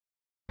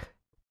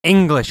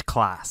English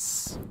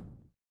class.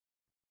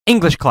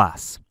 English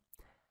class.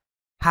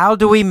 How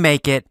do we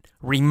make it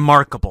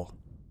remarkable?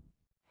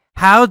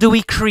 How do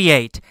we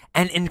create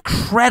an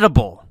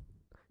incredible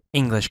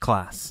English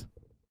class?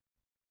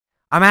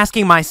 I'm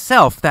asking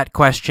myself that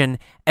question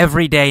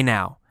every day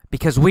now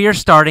because we are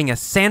starting a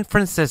San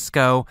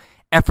Francisco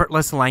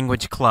Effortless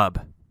Language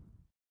Club,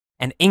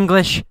 an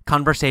English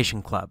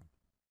conversation club.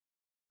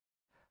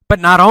 But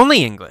not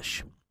only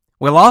English,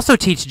 we'll also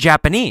teach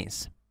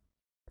Japanese.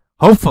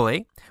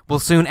 Hopefully, we'll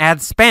soon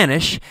add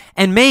Spanish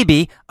and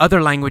maybe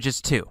other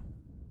languages too.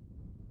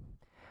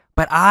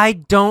 But I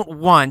don't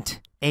want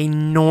a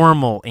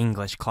normal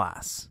English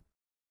class.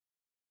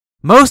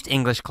 Most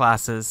English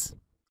classes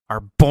are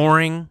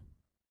boring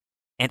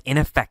and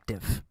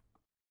ineffective.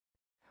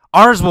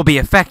 Ours will be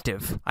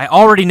effective. I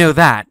already know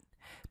that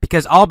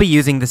because I'll be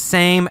using the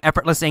same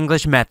effortless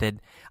English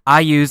method I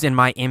use in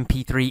my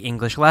MP3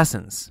 English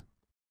lessons.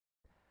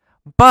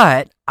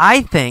 But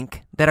I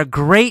think that a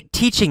great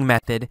teaching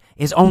method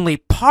is only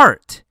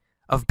part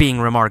of being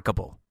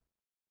remarkable.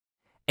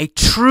 A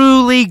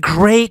truly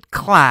great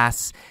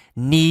class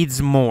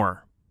needs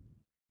more.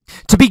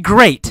 To be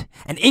great,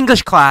 an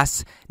English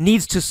class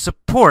needs to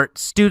support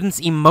students'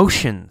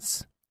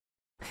 emotions.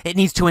 It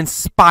needs to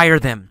inspire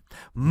them,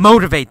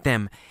 motivate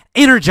them,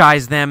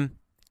 energize them,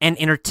 and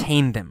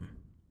entertain them.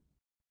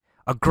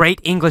 A great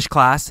English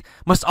class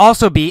must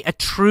also be a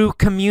true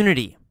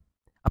community,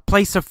 a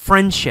place of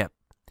friendship,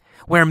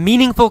 where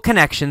meaningful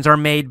connections are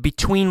made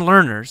between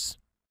learners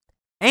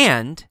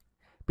and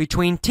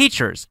between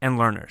teachers and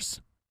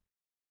learners.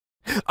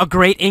 A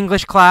great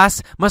English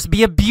class must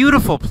be a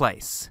beautiful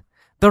place.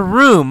 The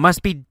room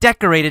must be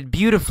decorated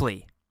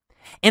beautifully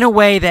in a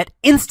way that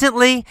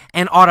instantly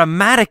and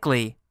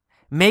automatically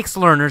makes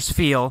learners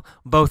feel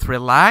both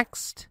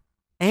relaxed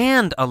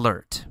and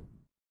alert.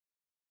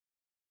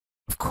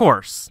 Of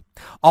course,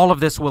 all of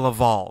this will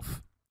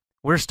evolve.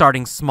 We're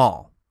starting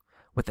small,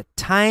 with a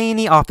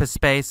tiny office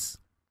space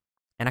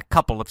and a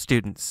couple of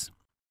students.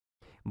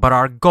 But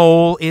our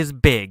goal is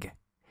big,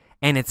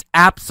 and it's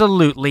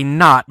absolutely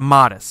not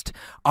modest.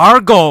 Our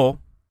goal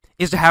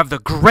is to have the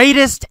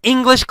greatest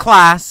English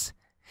class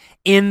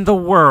in the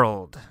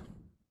world.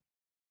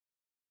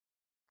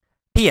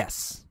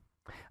 P.S.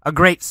 A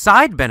great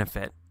side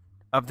benefit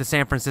of the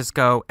San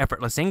Francisco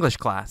Effortless English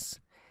class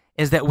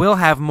is that we'll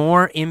have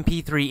more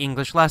MP3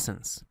 English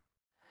lessons.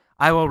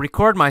 I will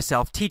record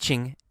myself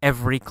teaching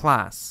every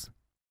class.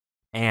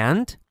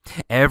 And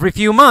every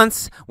few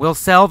months, we'll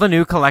sell the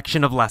new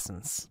collection of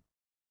lessons.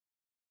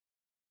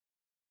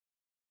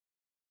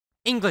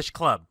 English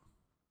Club.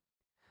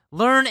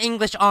 Learn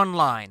English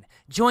online.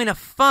 Join a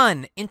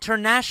fun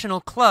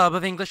international club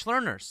of English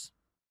learners.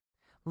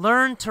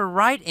 Learn to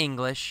write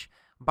English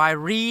by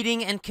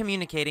reading and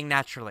communicating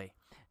naturally.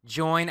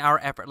 Join our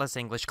Effortless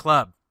English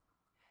Club.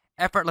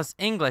 Effortless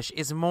English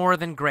is more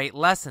than great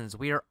lessons.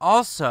 We are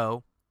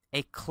also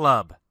a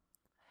club,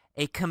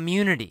 a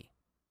community,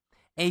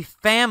 a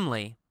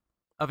family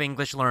of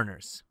English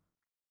learners.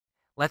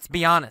 Let's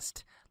be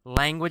honest,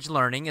 language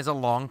learning is a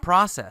long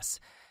process,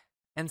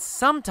 and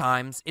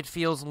sometimes it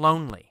feels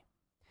lonely.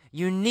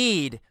 You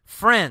need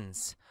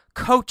friends,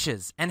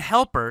 coaches, and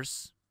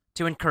helpers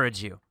to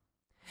encourage you.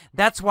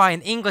 That's why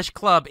an English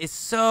club is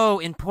so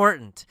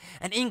important.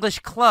 An English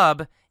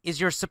club is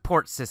your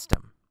support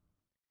system.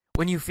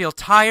 When you feel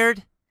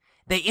tired,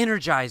 they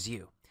energize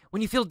you.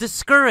 When you feel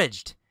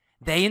discouraged,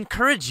 they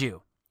encourage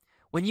you.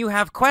 When you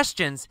have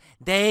questions,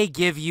 they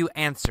give you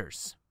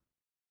answers.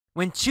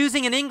 When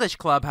choosing an English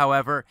club,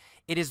 however,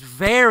 it is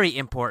very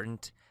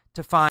important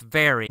to find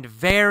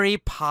very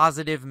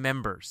positive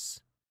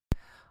members.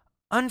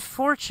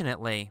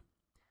 Unfortunately,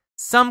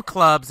 some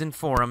clubs and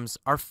forums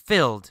are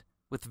filled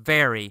with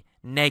very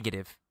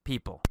negative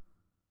people.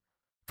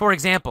 For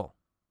example,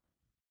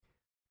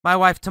 my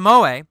wife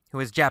Tomoe, who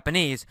is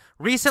Japanese,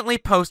 recently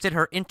posted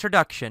her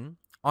introduction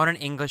on an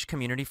English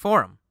community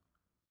forum.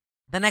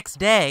 The next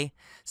day,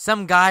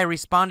 some guy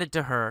responded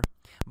to her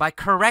by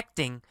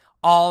correcting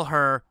all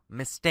her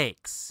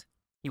mistakes.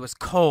 He was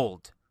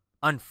cold,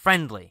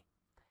 unfriendly,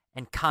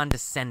 and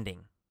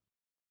condescending.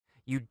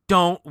 You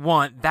don't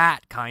want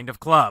that kind of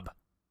club.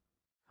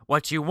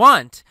 What you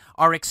want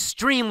are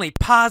extremely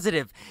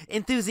positive,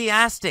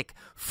 enthusiastic,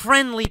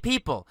 friendly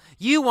people.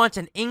 You want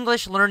an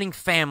English learning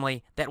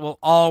family that will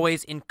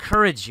always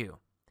encourage you.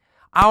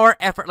 Our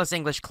Effortless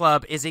English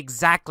Club is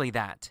exactly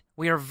that.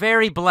 We are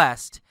very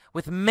blessed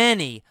with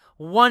many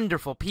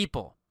wonderful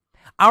people.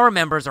 Our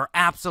members are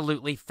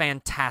absolutely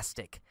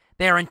fantastic.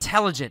 They are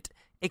intelligent,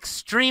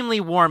 extremely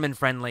warm and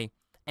friendly,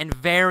 and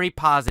very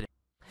positive.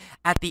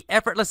 At the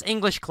Effortless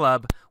English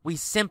Club, we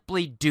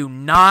simply do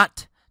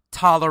not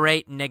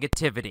tolerate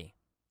negativity.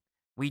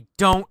 We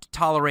don't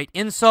tolerate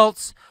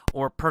insults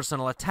or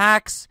personal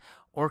attacks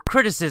or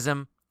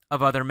criticism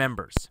of other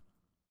members.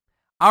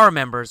 Our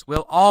members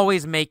will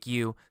always make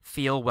you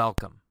feel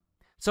welcome.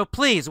 So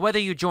please, whether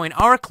you join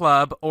our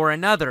club or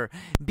another,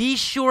 be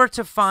sure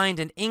to find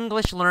an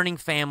English learning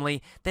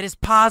family that is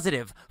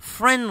positive,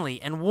 friendly,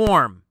 and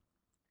warm,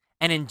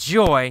 and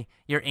enjoy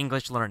your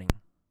English learning.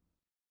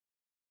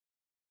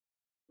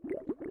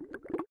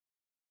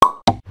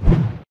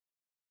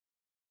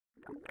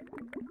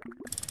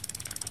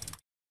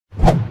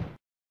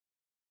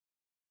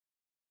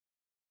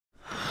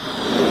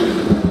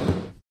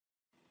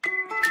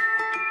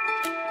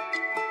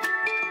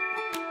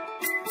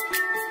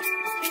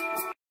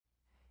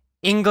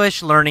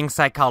 English learning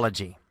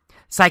psychology.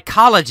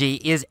 Psychology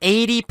is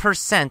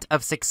 80%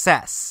 of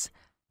success.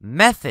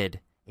 Method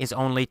is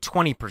only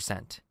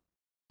 20%.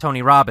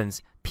 Tony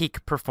Robbins,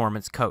 peak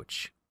performance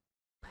coach.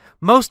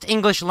 Most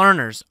English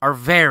learners are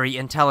very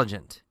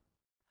intelligent.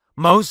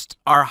 Most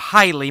are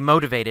highly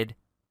motivated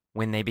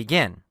when they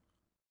begin.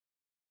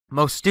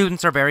 Most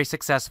students are very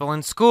successful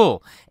in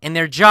school, in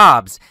their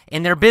jobs,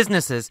 in their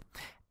businesses,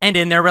 and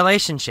in their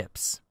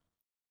relationships.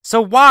 So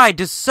why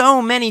do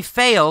so many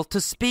fail to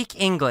speak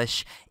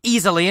English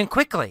easily and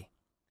quickly?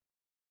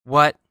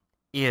 What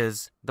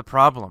is the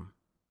problem?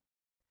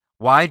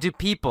 Why do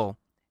people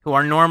who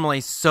are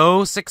normally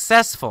so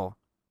successful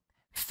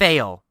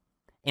fail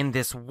in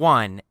this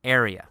one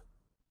area?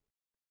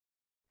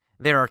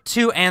 There are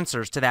two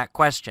answers to that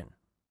question.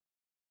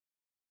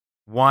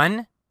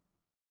 1,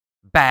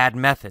 bad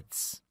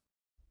methods.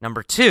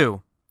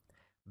 2,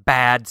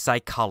 bad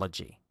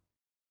psychology.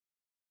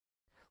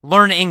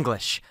 Learn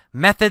English,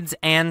 methods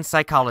and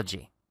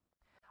psychology.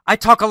 I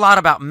talk a lot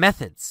about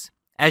methods.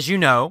 As you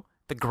know,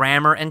 the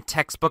grammar and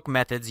textbook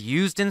methods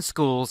used in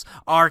schools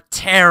are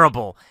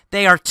terrible.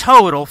 They are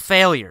total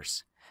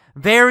failures.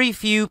 Very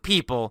few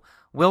people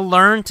will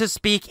learn to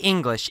speak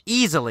English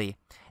easily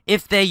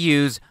if they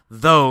use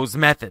those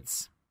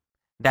methods.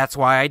 That's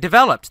why I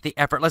developed the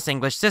Effortless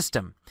English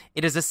system.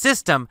 It is a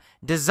system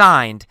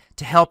designed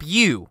to help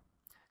you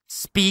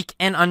speak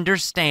and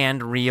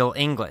understand real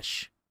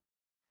English.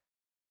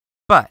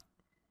 But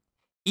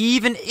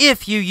even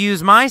if you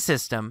use my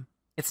system,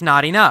 it's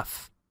not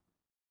enough.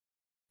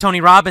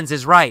 Tony Robbins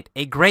is right.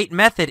 A great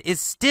method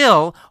is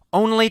still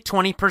only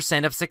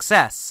 20% of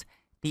success.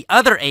 The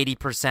other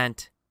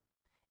 80%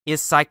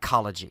 is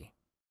psychology.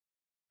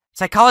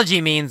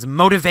 Psychology means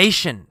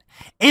motivation,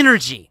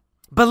 energy,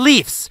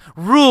 beliefs,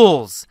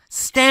 rules,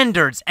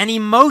 standards, and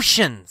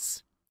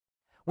emotions.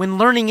 When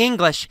learning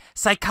English,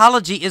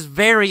 psychology is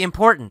very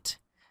important.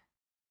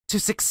 To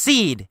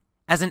succeed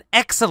as an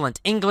excellent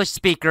English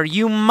speaker,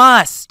 you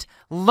must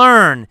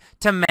learn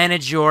to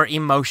manage your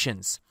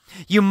emotions.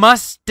 You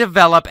must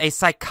develop a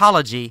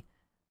psychology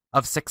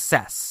of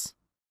success.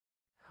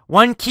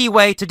 One key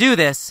way to do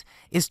this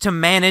is to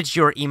manage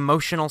your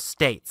emotional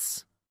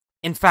states.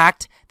 In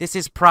fact, this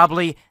is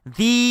probably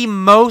the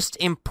most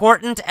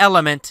important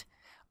element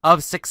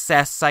of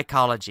success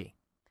psychology.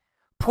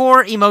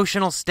 Poor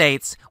emotional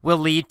states will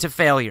lead to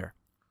failure.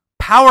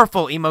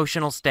 Powerful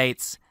emotional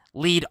states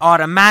lead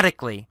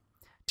automatically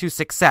to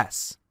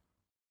success.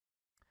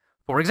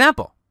 For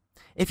example,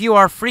 if you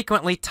are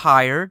frequently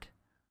tired,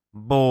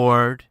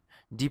 bored,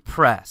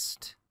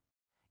 depressed,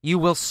 you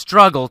will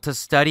struggle to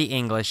study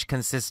English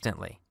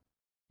consistently.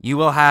 You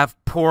will have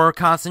poor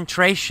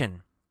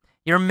concentration.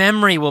 Your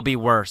memory will be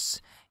worse.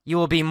 You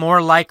will be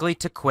more likely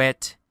to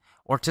quit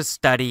or to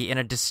study in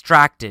a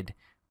distracted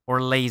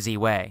or lazy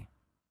way.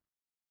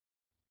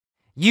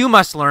 You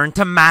must learn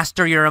to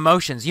master your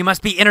emotions. You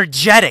must be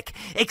energetic,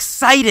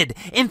 excited,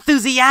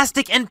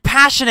 enthusiastic, and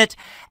passionate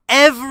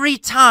every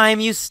time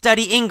you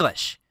study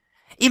English.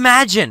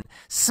 Imagine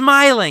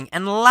smiling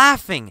and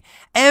laughing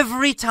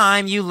every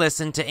time you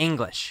listen to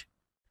English.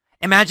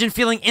 Imagine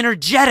feeling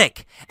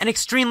energetic and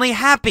extremely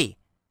happy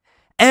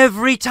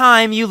every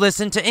time you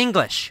listen to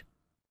English.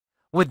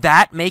 Would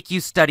that make you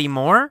study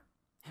more?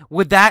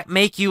 Would that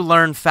make you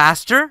learn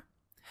faster?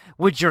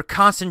 Would your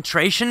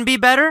concentration be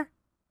better?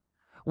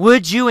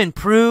 Would you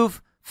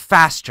improve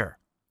faster?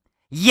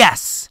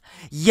 Yes.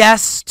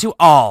 Yes to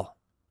all.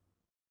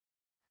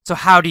 So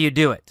how do you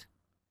do it?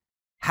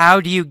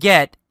 How do you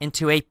get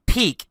into a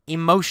peak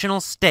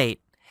emotional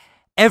state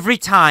every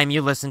time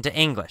you listen to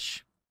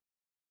English?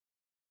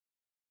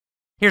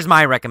 Here's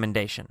my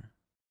recommendation.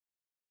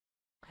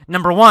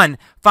 1,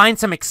 find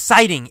some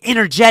exciting,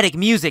 energetic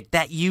music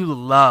that you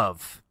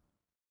love.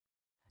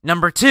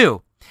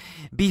 2,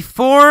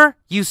 before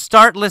you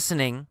start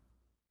listening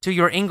to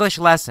your English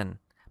lesson,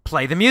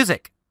 play the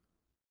music.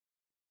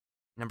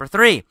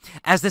 3,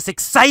 as this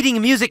exciting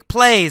music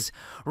plays,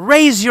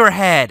 raise your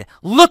head,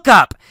 look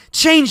up,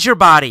 change your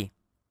body,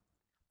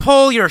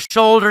 pull your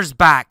shoulders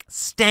back,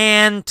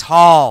 stand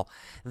tall,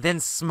 then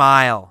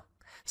smile.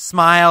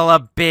 Smile a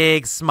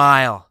big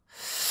smile.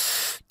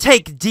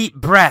 Take deep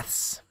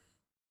breaths.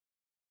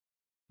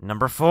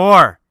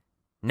 4,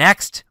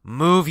 next,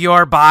 move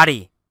your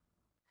body.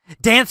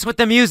 Dance with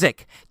the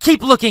music.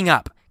 Keep looking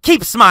up.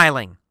 Keep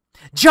smiling.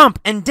 Jump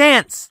and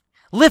dance.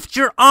 Lift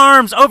your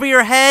arms over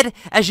your head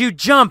as you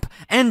jump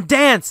and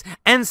dance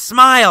and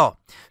smile.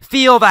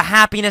 Feel the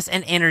happiness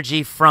and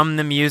energy from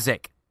the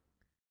music.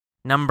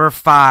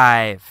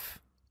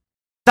 5,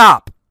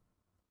 stop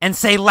and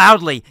say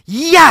loudly,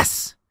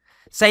 yes!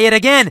 Say it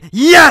again,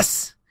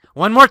 yes!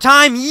 One more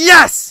time,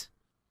 yes!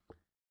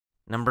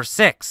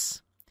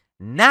 6,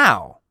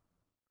 now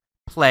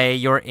play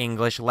your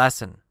English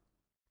lesson.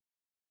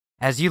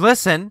 As you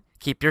listen,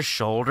 keep your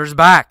shoulders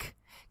back.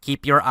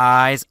 Keep your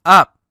eyes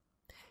up.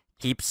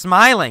 Keep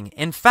smiling.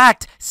 In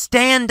fact,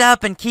 stand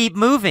up and keep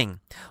moving.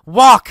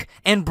 Walk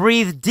and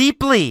breathe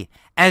deeply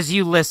as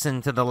you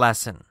listen to the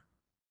lesson.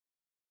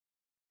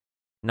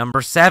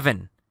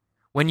 7,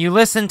 When you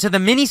listen to the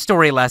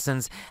mini-story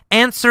lessons,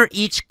 answer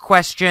each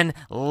question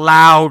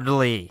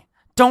loudly.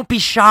 Don't be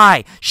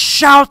shy.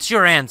 Shout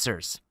your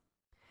answers.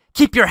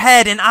 Keep your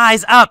head and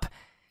eyes up.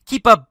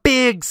 Keep a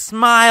big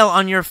smile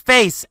on your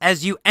face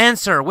as you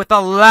answer with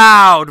a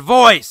loud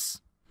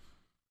voice.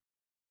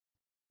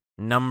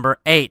 Number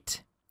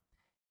 8.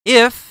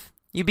 If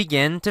you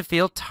begin to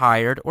feel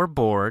tired or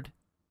bored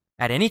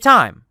at any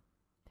time,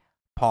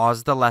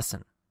 pause the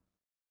lesson.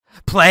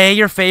 Play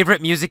your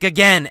favorite music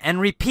again and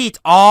repeat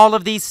all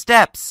of these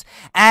steps.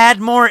 Add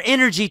more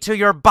energy to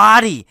your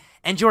body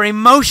and your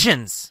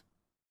emotions.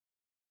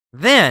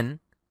 Then,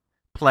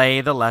 play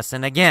the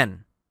lesson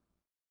again.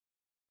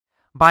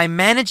 By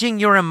managing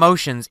your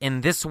emotions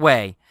in this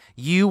way,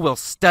 you will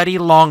study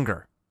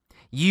longer,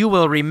 you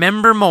will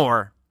remember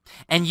more,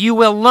 and you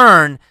will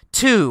learn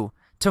 2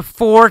 to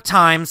 4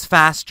 times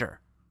faster.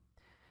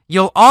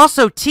 You'll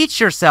also teach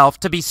yourself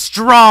to be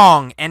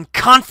strong and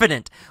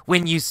confident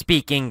when you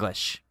speak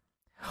English.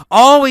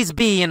 Always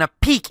be in a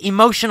peak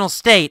emotional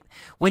state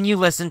when you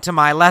listen to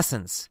my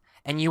lessons,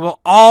 and you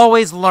will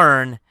always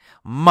learn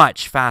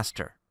much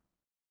faster.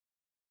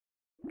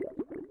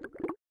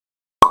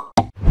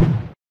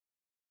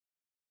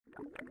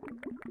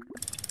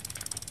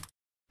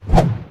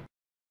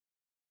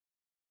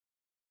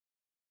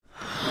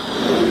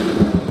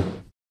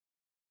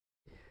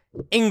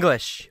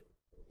 English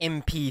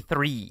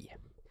MP3.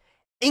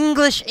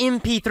 English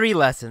MP3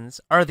 lessons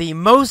are the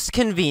most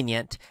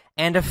convenient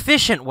and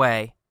efficient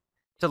way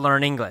to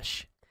learn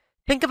English.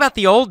 Think about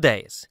the old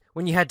days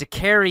when you had to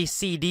carry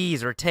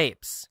CDs or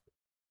tapes.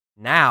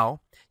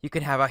 Now, you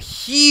can have a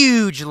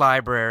huge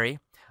library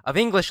of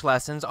English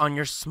lessons on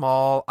your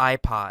small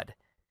iPod.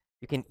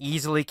 You can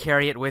easily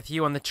carry it with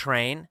you on the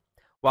train,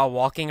 while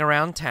walking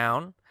around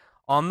town,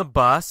 on the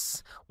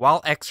bus,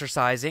 while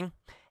exercising.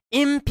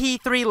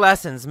 MP3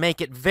 lessons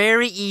make it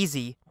very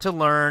easy to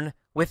learn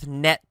with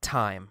net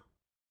time.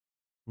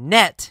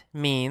 Net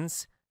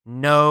means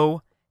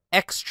no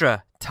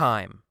extra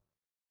time,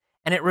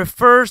 and it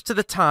refers to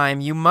the time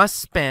you must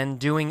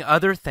spend doing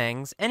other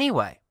things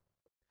anyway.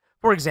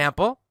 For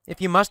example, if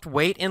you must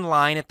wait in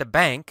line at the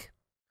bank,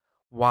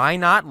 why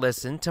not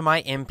listen to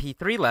my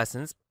MP3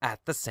 lessons at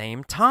the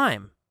same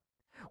time?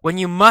 When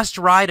you must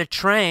ride a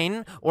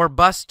train or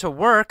bus to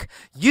work,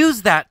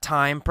 use that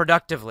time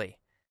productively.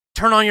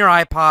 Turn on your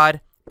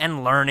iPod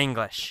and learn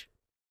English.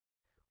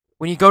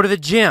 When you go to the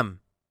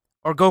gym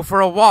or go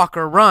for a walk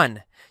or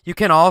run, you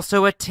can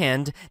also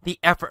attend the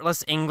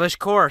Effortless English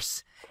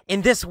course.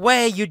 In this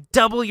way, you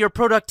double your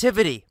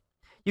productivity.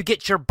 You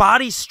get your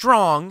body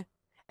strong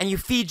and you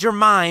feed your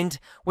mind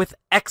with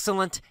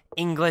excellent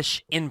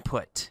English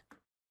input.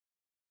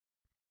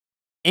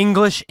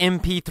 English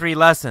MP3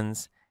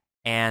 lessons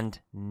and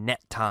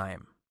net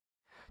time.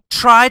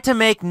 Try to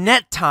make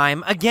net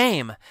time a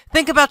game.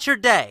 Think about your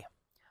day.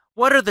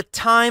 What are the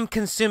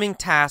time-consuming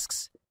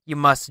tasks you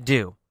must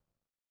do?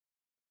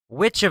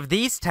 Which of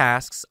these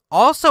tasks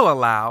also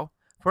allow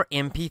for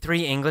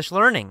MP3 English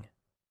learning?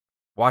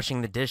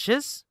 Washing the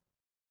dishes?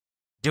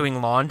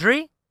 Doing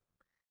laundry?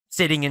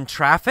 Sitting in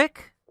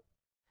traffic?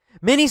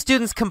 Many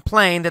students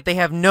complain that they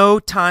have no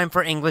time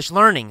for English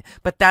learning,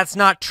 but that's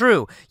not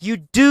true. You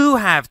do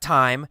have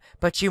time,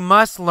 but you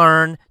must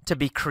learn to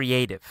be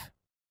creative.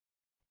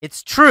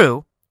 It's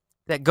true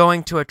that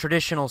going to a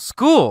traditional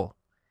school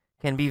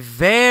can be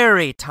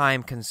very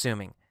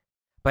time-consuming,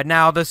 but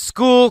now the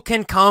school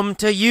can come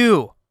to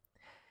you.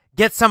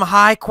 Get some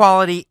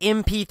high-quality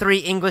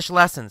MP3 English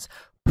lessons.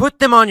 Put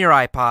them on your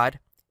iPod,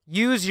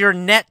 use your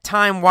net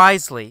time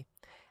wisely,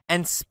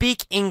 and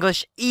speak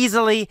English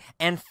easily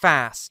and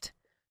fast.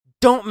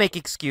 Don't make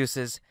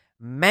excuses.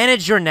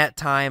 Manage your net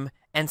time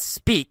and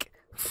speak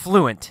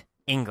fluent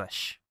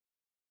English.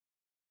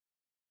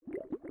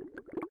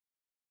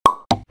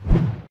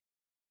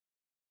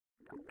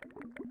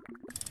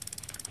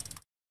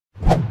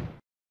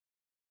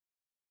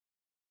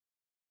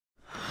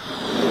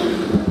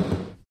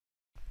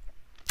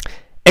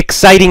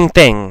 Exciting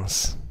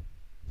things.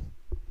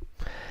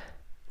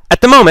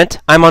 At the moment,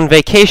 I'm on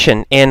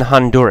vacation in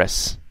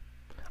Honduras.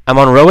 I'm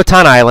on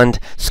Roatan Island,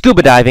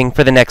 scuba diving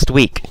for the next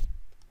week.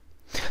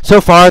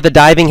 So far, the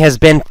diving has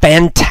been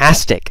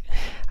fantastic.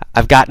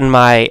 I've gotten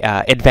my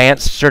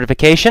advanced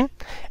certification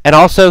and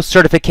also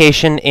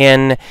certification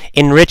in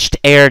enriched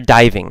air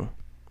diving,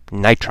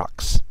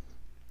 nitrox.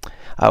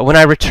 When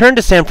I return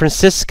to San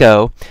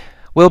Francisco,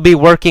 we'll be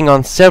working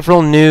on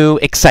several new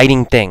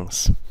exciting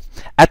things.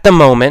 At the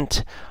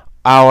moment,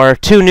 our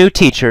 2 new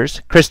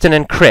teachers, Kristen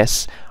and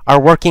Chris, are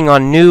working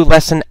on new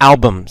lesson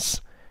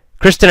albums.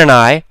 Kristen and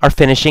I are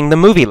finishing the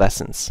movie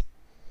lessons.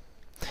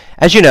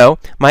 As you know,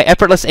 my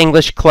Effortless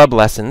English Club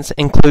lessons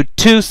include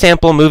 2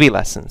 sample movie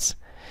lessons.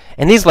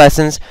 In these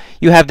lessons,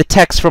 you have the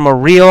text from a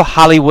real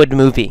Hollywood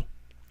movie.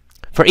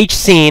 For each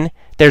scene,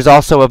 there's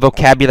also a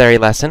vocabulary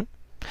lesson.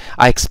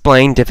 I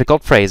explain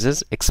difficult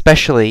phrases,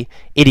 especially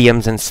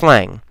idioms and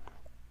slang.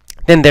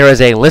 Then there is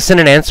a listen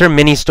and answer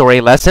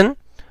mini-story lesson,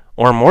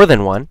 or more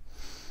than one.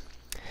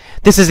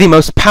 This is the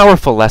most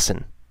powerful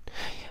lesson.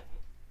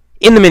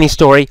 In the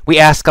mini-story, we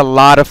ask a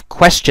lot of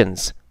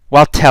questions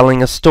while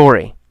telling a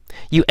story.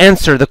 You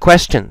answer the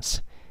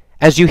questions.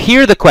 As you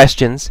hear the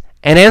questions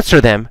and answer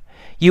them,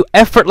 you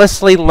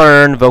effortlessly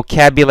learn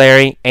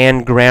vocabulary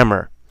and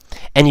grammar,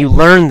 and you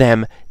learn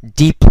them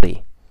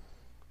deeply.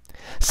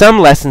 Some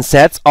lesson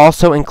sets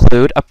also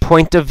include a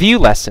point of view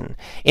lesson,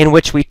 in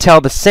which we tell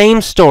the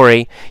same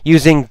story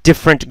using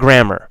different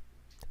grammar,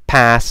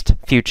 past,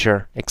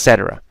 future,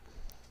 etc.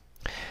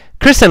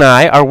 Chris and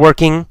I are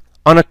working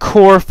on a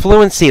core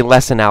fluency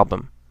lesson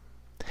album.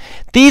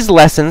 These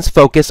lessons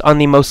focus on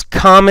the most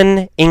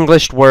common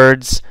English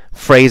words,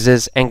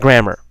 phrases, and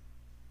grammar.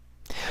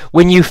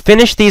 When you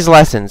finish these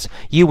lessons,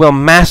 you will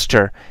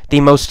master the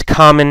most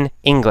common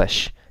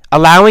English,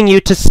 allowing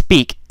you to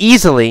speak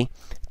easily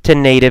to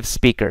native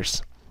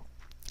speakers.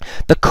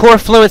 The core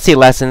fluency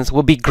lessons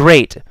will be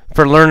great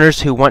for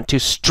learners who want to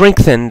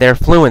strengthen their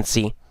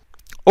fluency,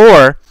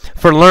 or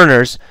for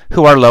learners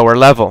who are lower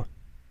level.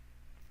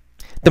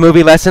 The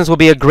movie lessons will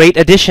be a great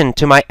addition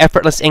to my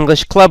Effortless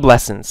English Club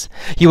lessons.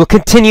 You will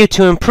continue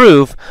to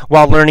improve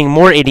while learning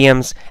more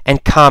idioms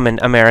and common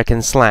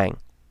American slang.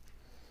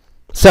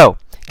 So,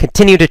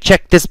 continue to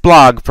check this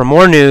blog for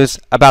more news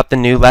about the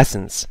new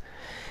lessons.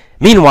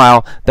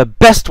 Meanwhile, the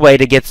best way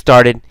to get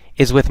started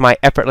is with my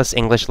Effortless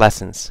English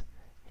lessons.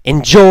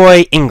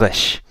 Enjoy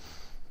English!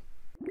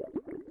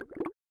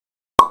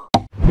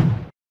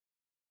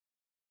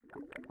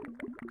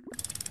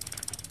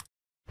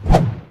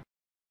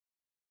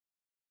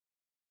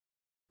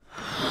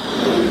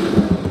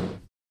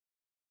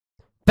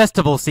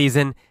 Festival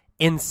season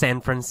in San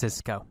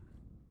Francisco.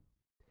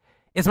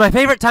 It's my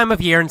favorite time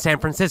of year in San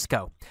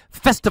Francisco.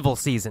 Festival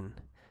season.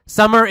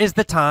 Summer is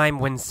the time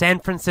when San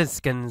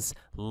Franciscans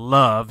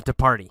love to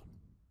party.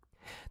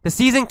 The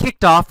season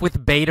kicked off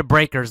with Beta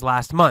Breakers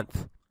last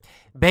month.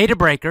 Beta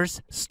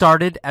Breakers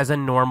started as a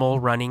normal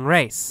running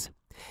race.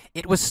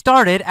 It was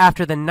started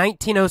after the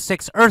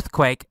 1906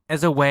 earthquake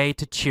as a way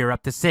to cheer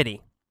up the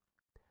city.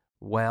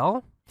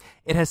 Well,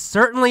 it has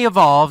certainly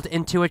evolved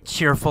into a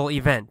cheerful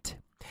event.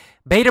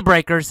 Beta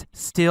Breakers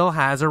still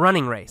has a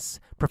running race.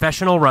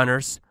 Professional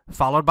runners,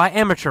 followed by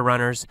amateur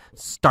runners,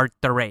 start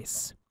the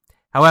race.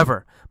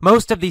 However,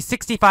 most of the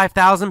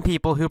 65,000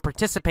 people who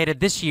participated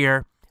this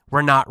year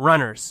were not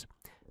runners.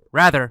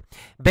 Rather,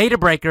 Beta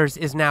Breakers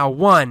is now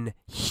one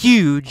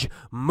huge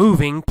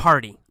moving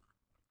party.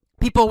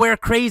 People wear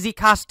crazy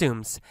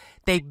costumes.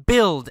 They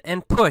build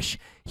and push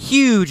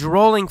huge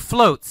rolling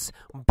floats,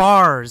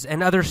 bars,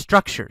 and other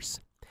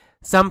structures.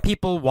 Some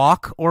people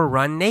walk or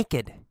run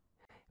naked.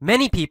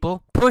 Many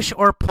people push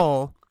or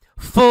pull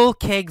full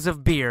kegs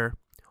of beer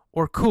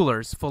or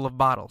coolers full of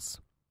bottles.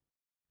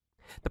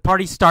 The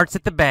party starts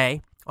at the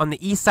Bay on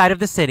the east side of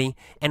the city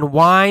and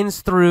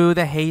winds through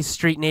the Hayes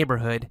Street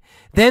neighborhood,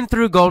 then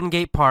through Golden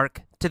Gate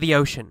Park to the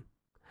ocean.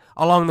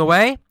 Along the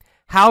way,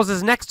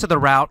 houses next to the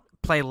route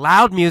play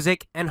loud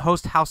music and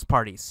host house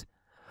parties.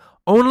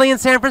 Only in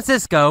San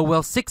Francisco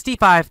will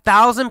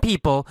 65,000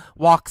 people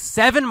walk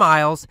 7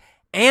 miles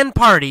and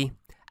party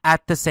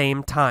at the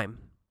same time.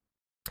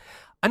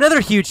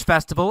 Another huge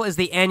festival is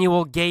the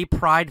annual Gay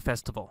Pride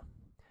Festival.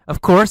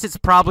 Of course, it's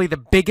probably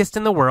the biggest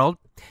in the world,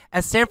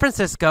 as San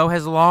Francisco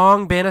has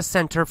long been a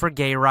center for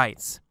gay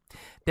rights.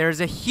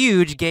 There's a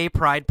huge gay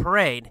pride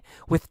parade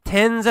with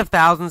tens of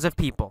thousands of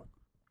people.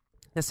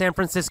 The San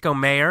Francisco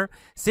mayor,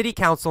 city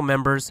council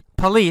members,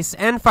 police,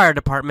 and fire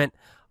department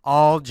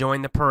all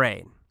join the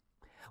parade.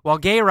 While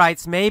gay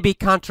rights may be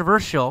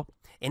controversial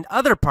in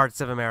other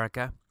parts of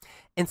America,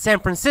 in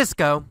San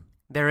Francisco,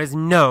 there is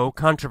no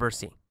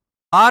controversy.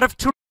 A lot of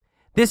tourism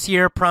this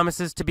year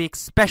promises to be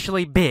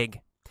especially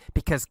big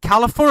because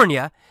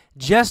California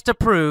just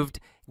approved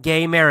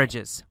gay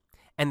marriages,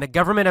 and the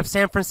government of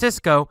San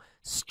Francisco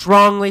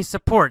strongly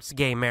supports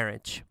gay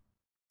marriage.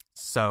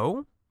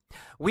 So,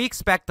 we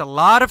expect a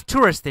lot of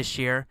tourists this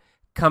year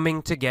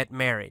coming to get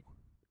married.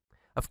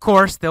 Of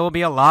course, there will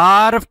be a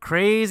lot of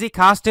crazy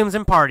costumes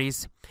and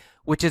parties,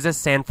 which is a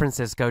San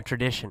Francisco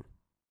tradition.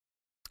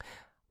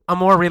 A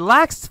more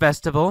relaxed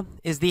festival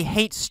is the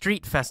Haight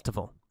Street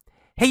Festival.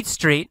 Haight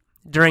Street,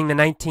 during the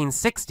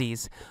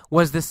 1960s,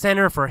 was the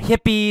center for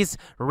hippies,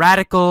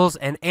 radicals,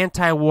 and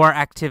anti-war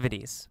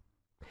activities.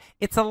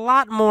 It's a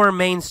lot more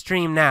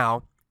mainstream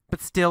now,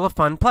 but still a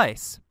fun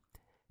place.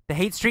 The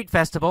Haight Street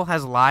Festival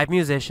has live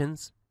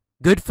musicians,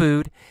 good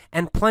food,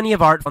 and plenty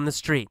of art on the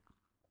street.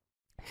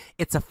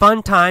 It's a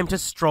fun time to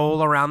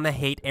stroll around the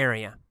Haight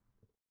area.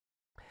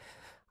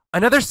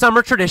 Another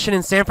summer tradition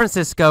in San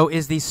Francisco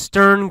is the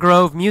Stern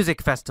Grove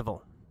Music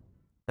Festival.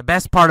 The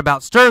best part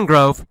about Stern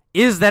Grove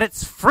is that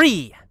it's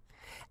free.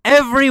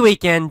 Every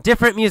weekend,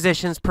 different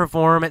musicians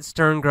perform at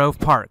Stern Grove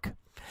Park.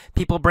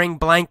 People bring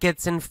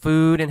blankets and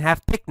food and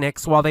have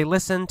picnics while they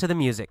listen to the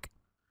music.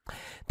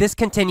 This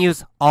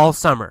continues all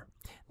summer.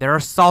 There are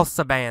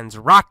salsa bands,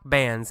 rock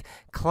bands,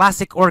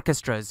 classic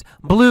orchestras,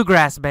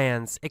 bluegrass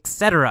bands,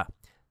 etc.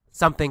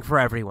 Something for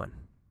everyone.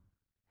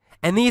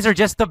 And these are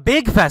just the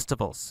big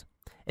festivals.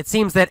 It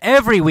seems that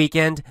every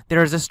weekend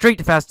there is a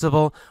street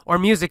festival or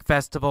music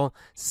festival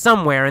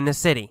somewhere in the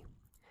city.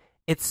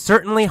 It's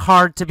certainly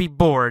hard to be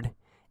bored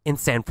in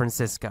San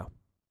Francisco.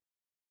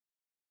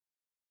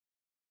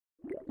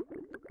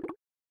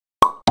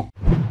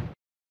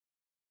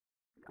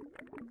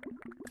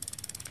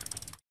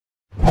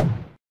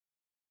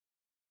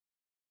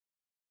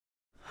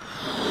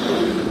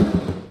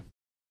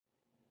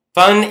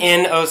 Fun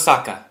in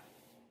Osaka.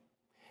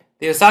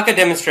 The Osaka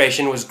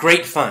demonstration was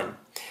great fun.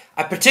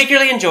 I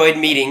particularly enjoyed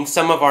meeting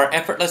some of our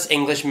Effortless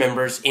English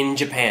members in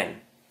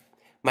Japan.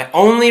 My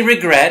only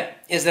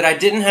regret is that I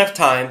didn't have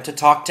time to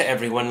talk to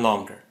everyone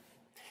longer.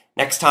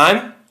 Next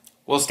time,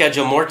 we'll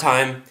schedule more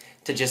time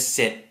to just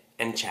sit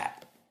and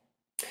chat.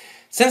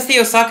 Since the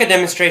Osaka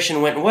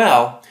demonstration went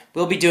well,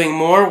 we'll be doing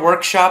more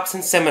workshops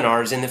and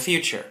seminars in the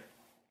future.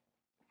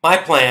 My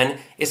plan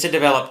is to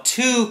develop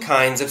 2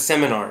 kinds of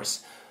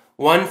seminars,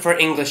 one for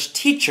English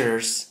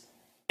teachers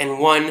and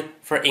one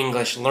for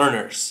English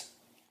learners.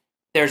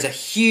 There's a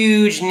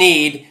huge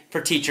need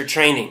for teacher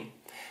training,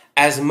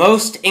 as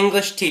most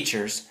English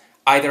teachers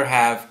either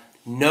have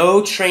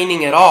no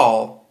training at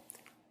all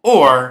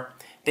or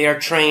they are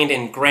trained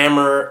in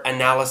grammar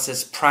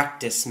analysis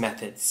practice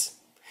methods.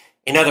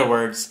 In other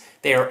words,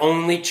 they are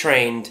only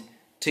trained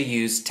to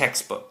use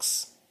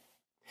textbooks.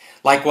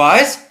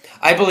 Likewise,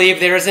 I believe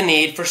there is a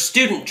need for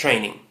student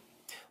training.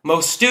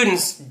 Most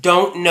students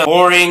don't know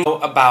boring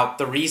about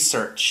the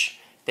research.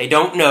 They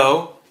don't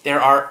know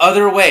there are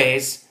other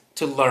ways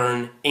to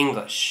learn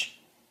English.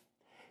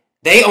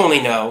 They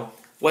only know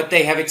what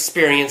they have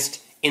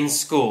experienced in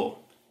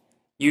school,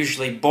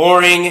 usually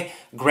boring,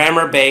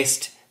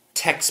 grammar-based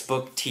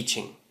textbook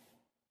teaching.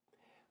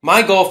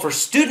 My goal for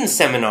student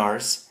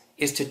seminars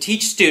is to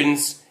teach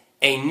students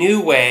a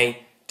new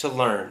way to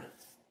learn,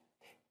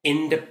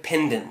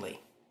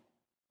 independently.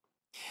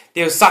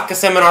 The Osaka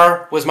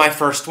seminar was my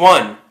first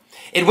one.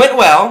 It went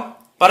well,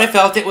 but I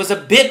felt it was a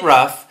bit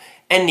rough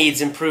and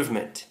needs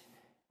improvement.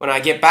 When I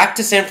get back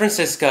to San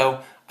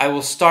Francisco, I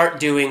will start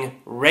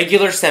doing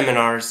regular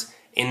seminars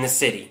in the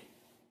city.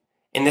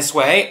 In this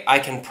way, I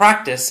can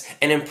practice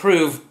and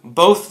improve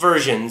both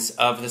versions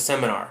of the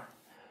seminar.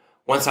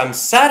 Once I'm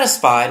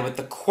satisfied with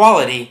the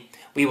quality,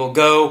 we will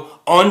go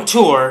on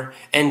tour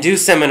and do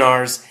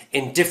seminars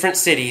in different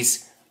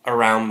cities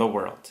around the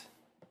world.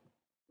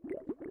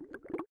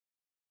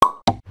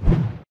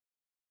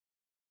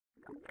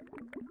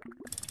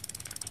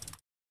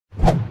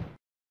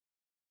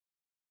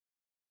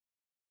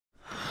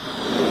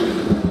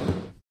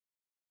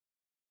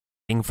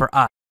 For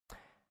us.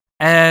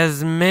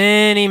 As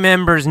many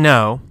members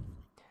know,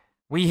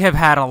 we have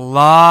had a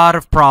lot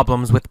of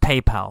problems with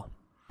PayPal,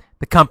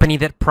 the company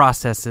that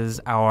processes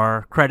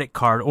our credit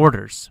card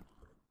orders.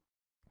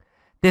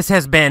 This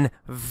has been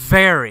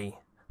very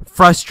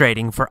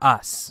frustrating for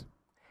us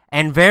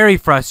and very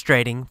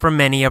frustrating for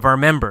many of our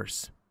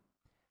members.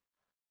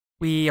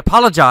 We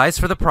apologize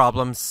for the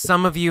problems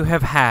some of you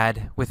have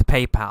had with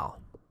PayPal.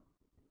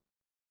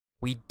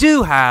 We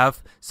do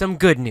have some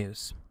good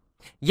news.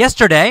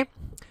 Yesterday,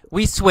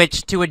 we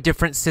switched to a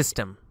different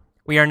system.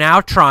 We are now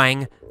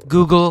trying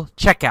Google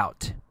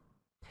Checkout.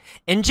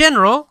 In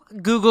general,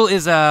 Google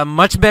is a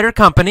much better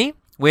company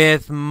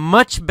with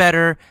much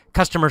better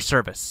customer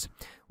service.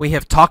 We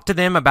have talked to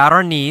them about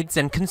our needs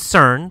and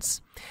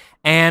concerns,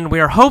 and we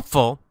are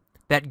hopeful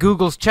that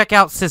Google's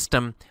checkout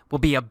system will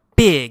be a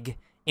big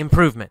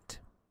improvement.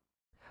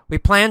 We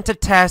plan to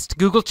test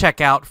Google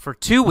Checkout for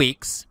 2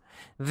 weeks,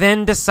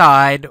 then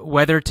decide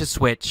whether to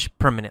switch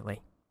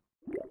permanently.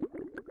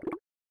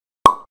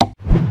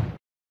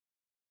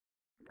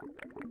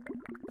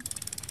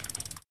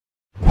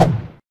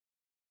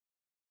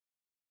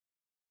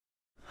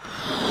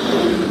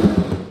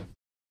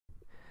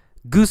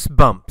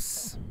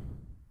 Goosebumps.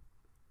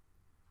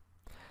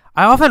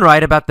 I often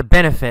write about the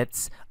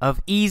benefits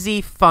of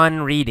easy,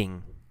 fun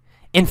reading.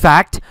 In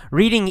fact,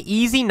 reading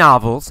easy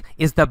novels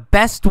is the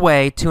best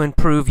way to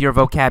improve your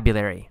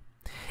vocabulary.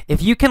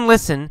 If you can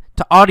listen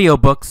to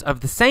audiobooks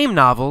of the same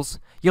novels,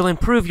 you'll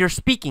improve your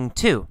speaking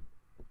too.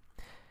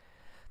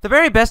 The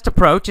very best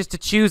approach is to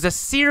choose a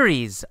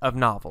series of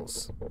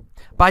novels.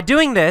 By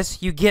doing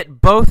this, you get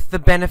both the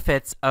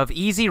benefits of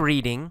easy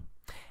reading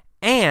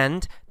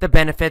and the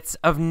benefits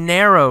of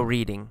narrow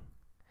reading.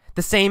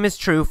 The same is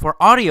true for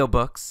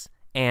audiobooks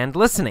and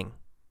listening.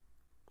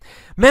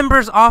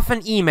 Members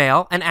often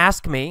email and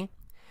ask me,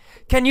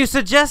 "Can you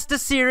suggest a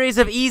series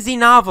of easy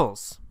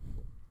novels?"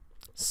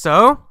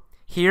 So,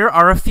 here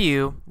are a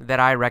few that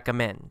I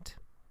recommend.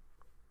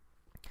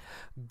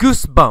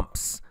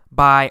 Goosebumps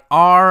by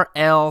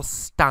R.L.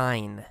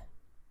 Stine.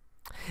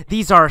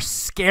 These are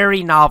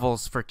scary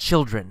novels for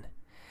children.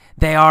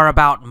 They are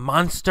about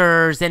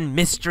monsters and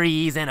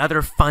mysteries and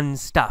other fun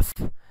stuff.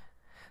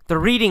 The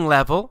reading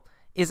level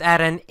is at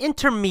an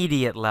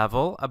intermediate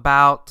level,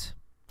 about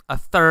a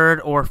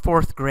 3rd or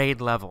 4th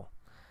grade level.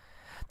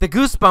 The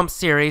Goosebumps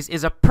series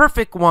is a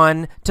perfect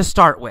one to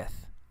start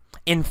with.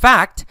 In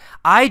fact,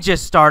 I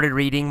just started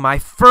reading my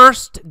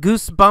first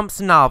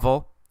Goosebumps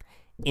novel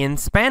in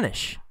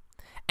Spanish,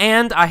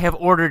 and I have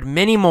ordered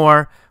many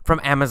more from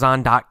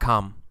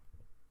Amazon.com.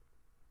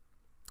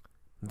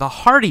 The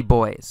Hardy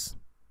Boys.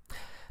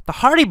 The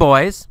Hardy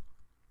Boys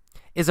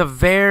is a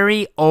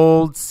very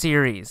old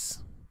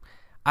series.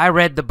 I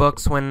read the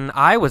books when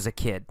I was a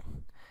kid.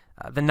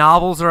 The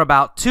novels are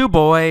about two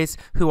boys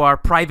who are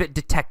private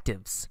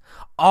detectives.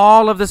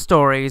 All of the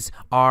stories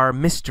are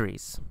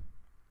mysteries.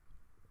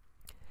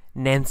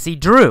 Nancy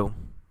Drew.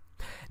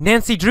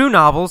 Nancy Drew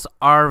novels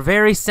are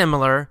very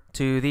similar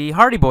to the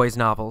Hardy Boys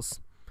novels,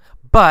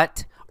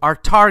 but are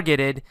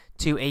targeted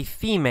to a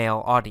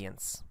female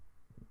audience.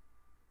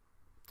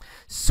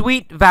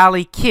 Sweet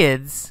Valley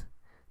Kids,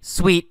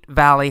 Sweet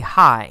Valley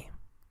High.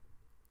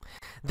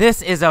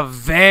 This is a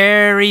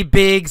very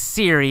big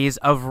series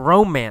of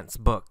romance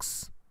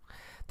books.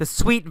 The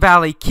Sweet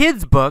Valley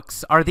Kids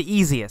books are the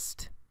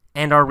easiest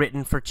and are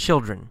written for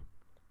children.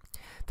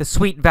 The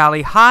Sweet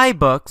Valley High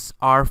books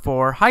are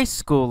for high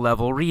school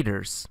level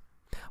readers,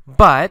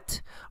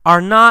 but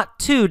are not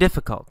too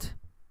difficult.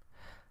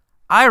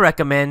 I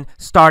recommend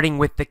starting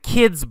with the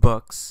kids'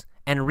 books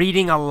and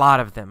reading a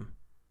lot of them.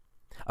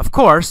 Of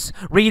course,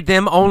 read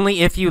them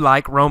only if you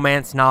like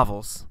romance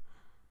novels.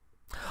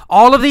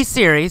 All of these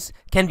series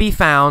can be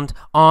found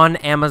on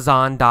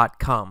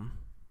Amazon.com.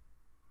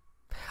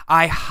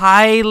 I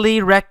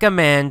highly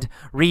recommend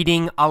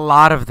reading a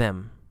lot of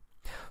them.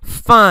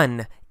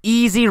 Fun,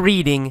 easy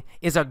reading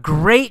is a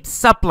great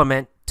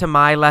supplement to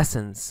my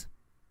lessons.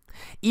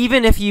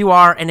 Even if you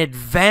are an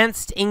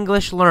advanced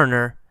English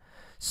learner,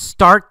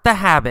 start the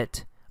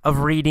habit of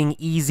reading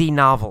easy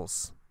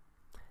novels.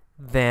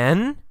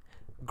 Then,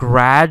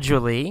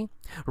 gradually,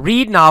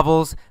 read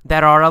novels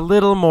that are a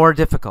little more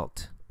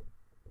difficult.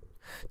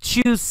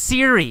 Choose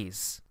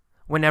series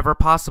whenever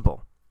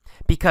possible,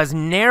 because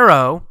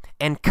narrow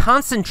and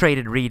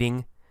concentrated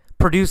reading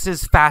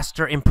produces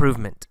faster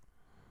improvement.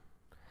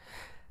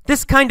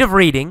 This kind of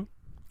reading,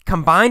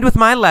 combined with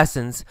my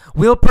lessons,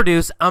 will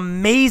produce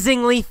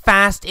amazingly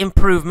fast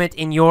improvement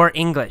in your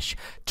English.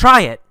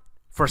 Try it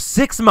for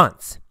 6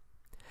 months.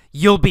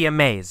 You'll be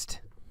amazed.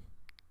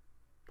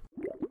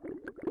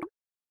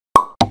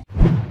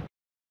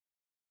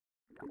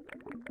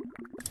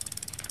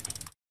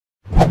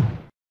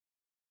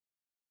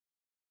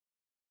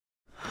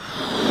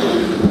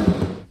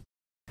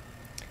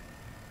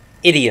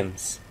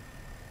 Idioms.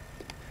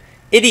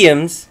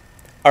 Idioms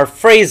are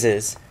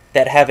phrases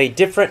that have a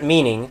different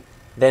meaning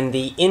than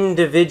the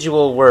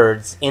individual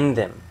words in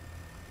them.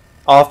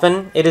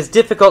 Often, it is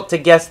difficult to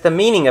guess the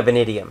meaning of an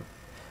idiom,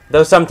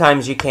 though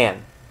sometimes you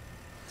can.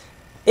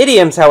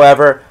 Idioms,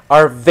 however,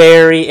 are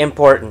very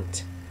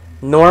important.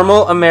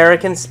 Normal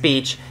American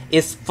speech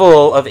is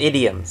full of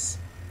idioms.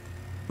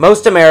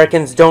 Most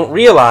Americans don't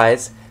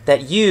realize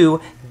that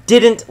you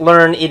didn't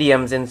learn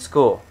idioms in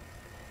school.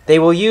 They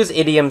will use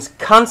idioms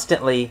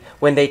constantly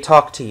when they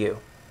talk to you.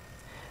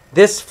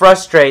 This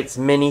frustrates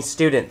many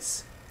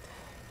students.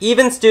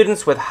 Even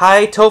students with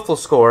high TOEFL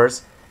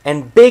scores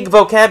and big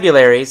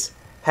vocabularies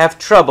have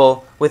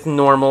trouble with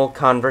normal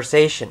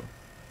conversation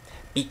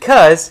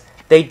because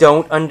they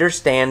don't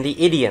understand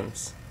the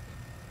idioms.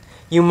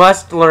 You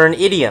must learn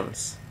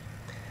idioms.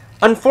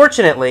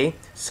 Unfortunately,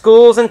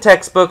 schools and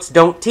textbooks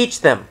don't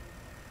teach them.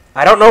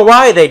 I don't know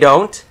why they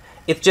don't.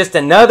 It's just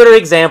another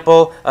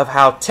example of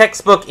how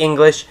textbook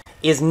English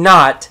is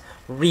not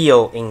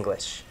real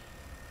English.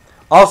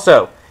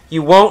 Also,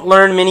 you won't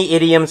learn many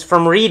idioms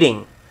from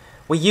reading.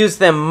 We use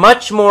them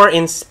much more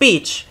in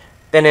speech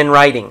than in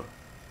writing.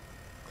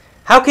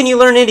 How can you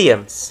learn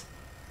idioms?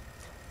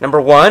 Number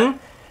 1,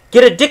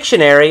 get a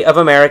dictionary of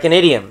American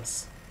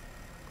idioms.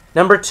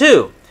 Number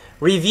 2,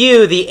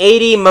 review the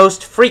 80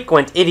 most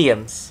frequent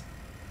idioms.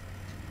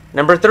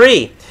 Number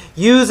 3,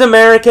 use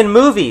American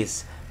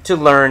movies to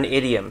learn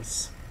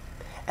idioms.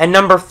 And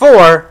number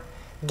 4,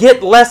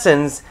 get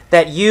lessons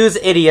that use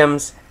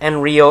idioms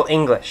and real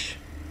English.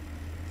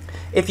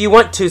 If you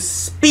want to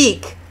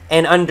speak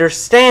and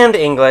understand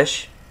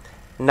English,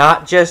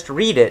 not just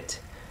read it,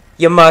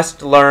 you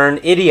must learn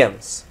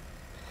idioms.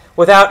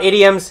 Without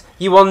idioms,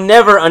 you will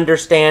never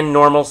understand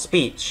normal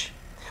speech.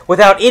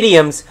 Without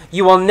idioms,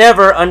 you will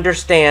never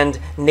understand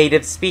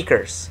native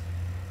speakers.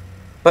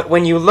 But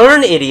when you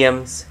learn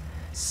idioms,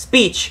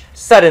 speech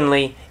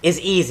suddenly is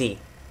easy.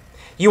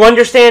 You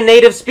understand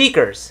native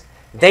speakers.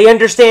 They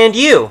understand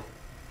you.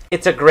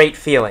 It's a great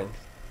feeling.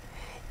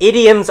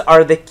 Idioms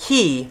are the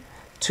key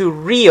to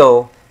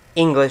real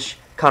English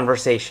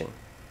conversation.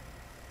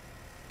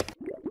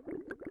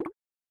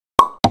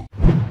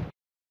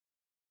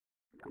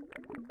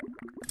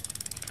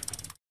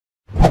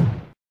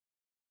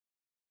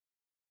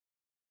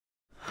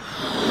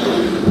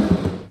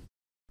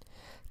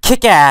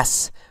 Kick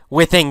ass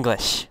with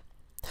English.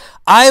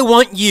 I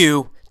want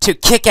you to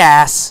kick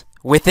ass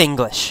with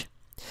English.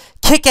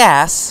 Kick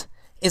ass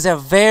is a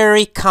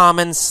very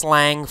common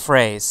slang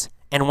phrase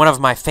and one of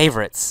my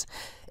favorites.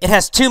 It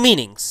has two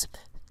meanings,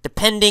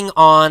 depending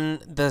on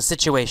the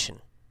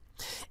situation.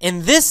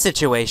 In this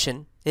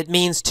situation, it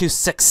means to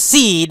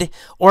succeed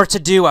or to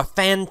do a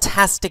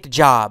fantastic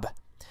job.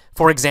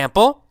 For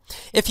example,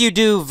 if you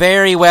do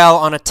very well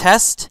on a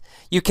test,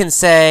 you can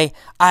say,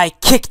 I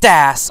kicked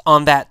ass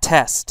on that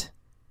test.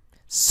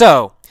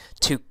 So,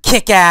 to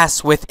kick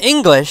ass with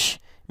English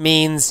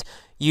means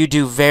you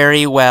do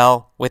very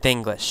well with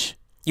English.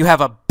 You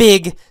have a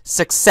big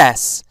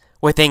success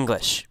with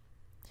English.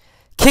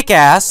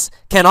 Kick-ass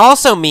can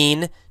also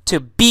mean to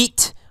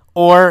beat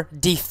or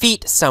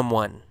defeat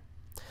someone.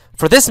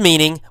 For this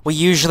meaning, we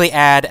usually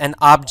add an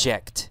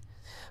object.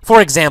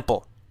 For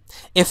example,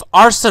 if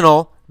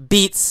Arsenal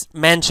beats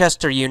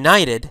Manchester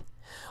United,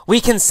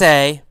 we can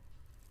say,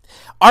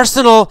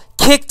 Arsenal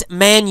kicked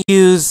Man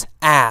U's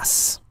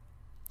ass.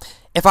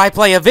 If I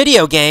play a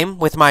video game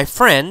with my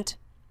friend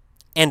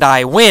and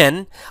I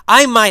win,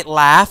 I might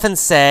laugh and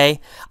say,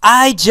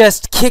 I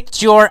just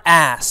kicked your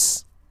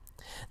ass.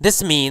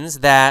 This means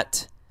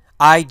that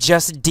I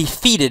just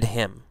defeated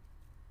him.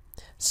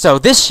 So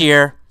this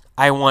year,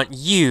 I want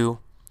you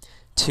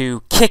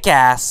to kick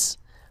ass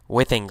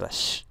with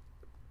English.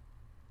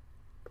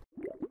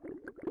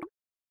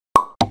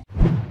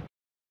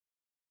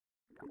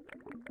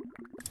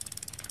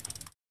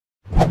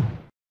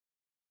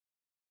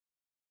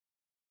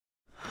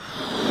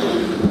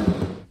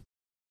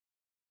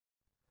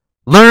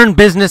 Learn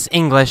business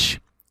English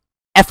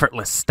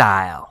effortless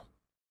style.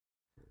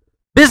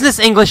 Business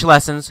English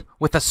lessons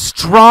with a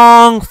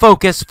strong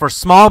focus for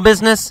small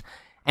business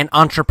and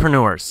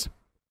entrepreneurs.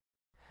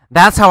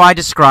 That's how I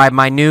describe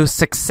my new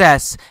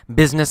Success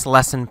Business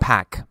Lesson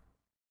Pack.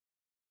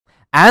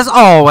 As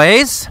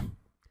always,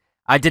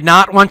 I did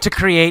not want to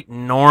create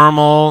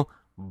normal,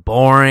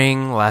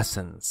 boring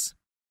lessons.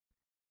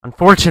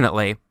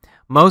 Unfortunately,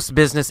 most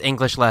business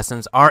English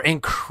lessons are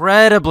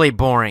incredibly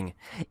boring,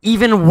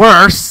 even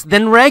worse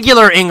than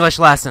regular English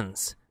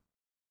lessons.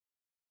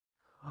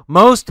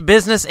 Most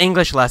business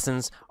English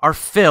lessons are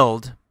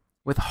filled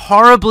with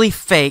horribly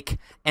fake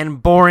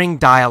and boring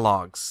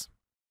dialogues.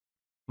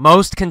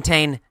 Most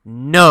contain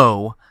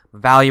no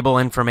valuable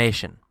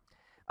information,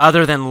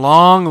 other than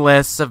long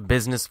lists of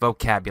business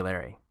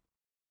vocabulary.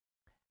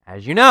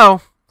 As you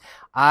know,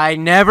 I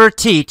never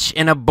teach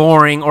in a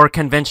boring or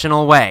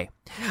conventional way.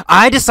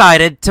 I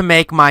decided to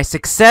make my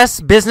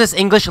Success Business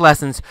English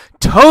lessons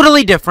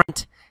totally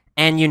different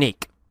and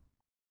unique.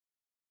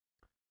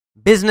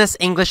 Business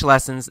English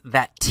lessons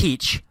that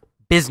teach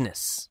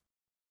business.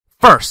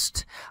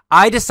 First,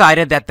 I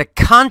decided that the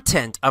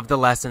content of the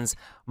lessons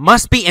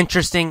must be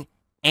interesting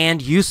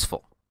and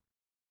useful.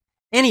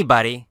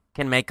 Anybody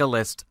can make a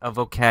list of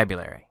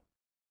vocabulary.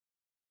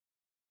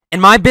 In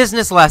my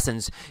business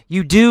lessons,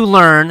 you do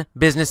learn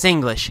business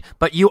English,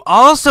 but you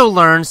also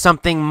learn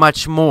something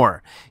much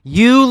more.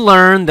 You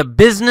learn the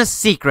business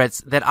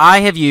secrets that I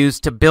have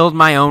used to build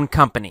my own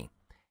company,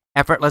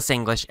 Effortless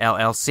English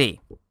LLC.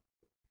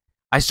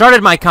 I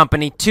started my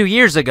company 2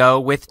 years ago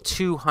with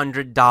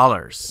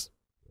 $200.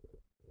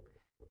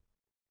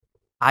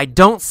 I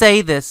don't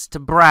say this to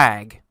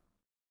brag,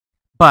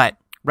 but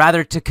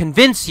rather to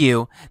convince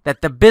you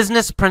that the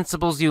business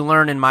principles you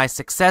learn in my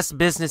Success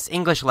Business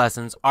English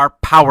lessons are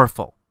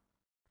powerful.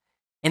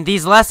 In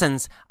these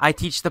lessons, I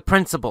teach the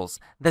principles,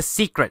 the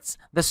secrets,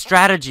 the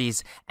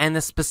strategies, and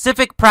the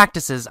specific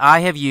practices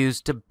I have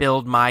used to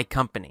build my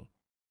company.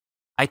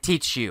 I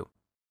teach you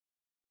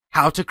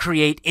how to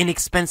create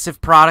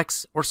inexpensive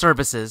products or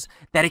services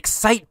that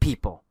excite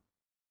people,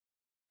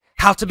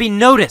 how to be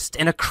noticed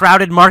in a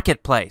crowded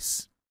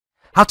marketplace,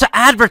 how to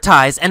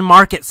advertise and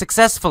market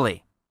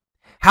successfully,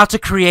 how to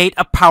create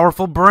a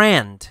powerful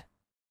brand,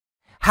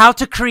 how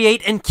to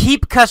create and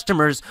keep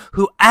customers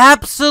who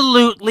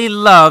absolutely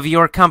love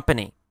your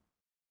company.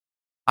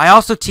 I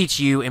also teach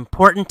you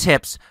important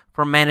tips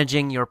for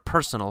managing your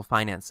personal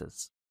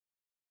finances.